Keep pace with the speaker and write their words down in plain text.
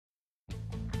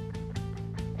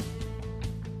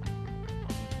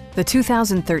the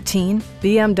 2013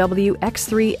 BMW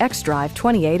X3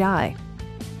 xDrive28i.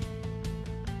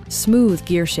 Smooth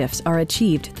gear shifts are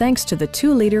achieved thanks to the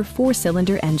 2-liter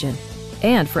 4-cylinder engine.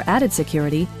 And for added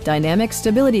security, dynamic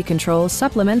stability control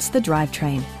supplements the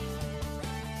drivetrain.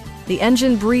 The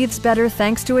engine breathes better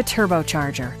thanks to a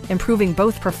turbocharger, improving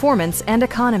both performance and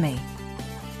economy.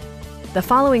 The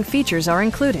following features are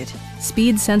included: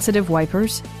 speed-sensitive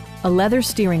wipers, a leather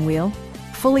steering wheel,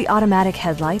 fully automatic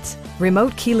headlights,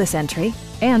 remote keyless entry,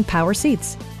 and power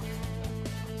seats.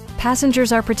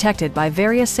 Passengers are protected by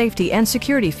various safety and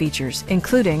security features,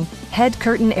 including head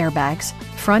curtain airbags,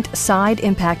 front side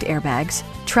impact airbags,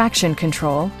 traction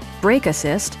control, brake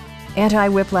assist,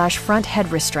 anti-whiplash front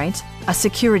head restraints, a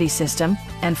security system,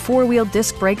 and 4-wheel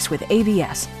disc brakes with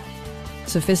ABS.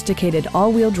 Sophisticated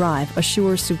all-wheel drive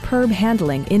assures superb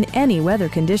handling in any weather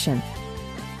condition.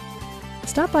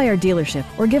 Stop by our dealership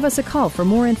or give us a call for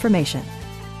more information.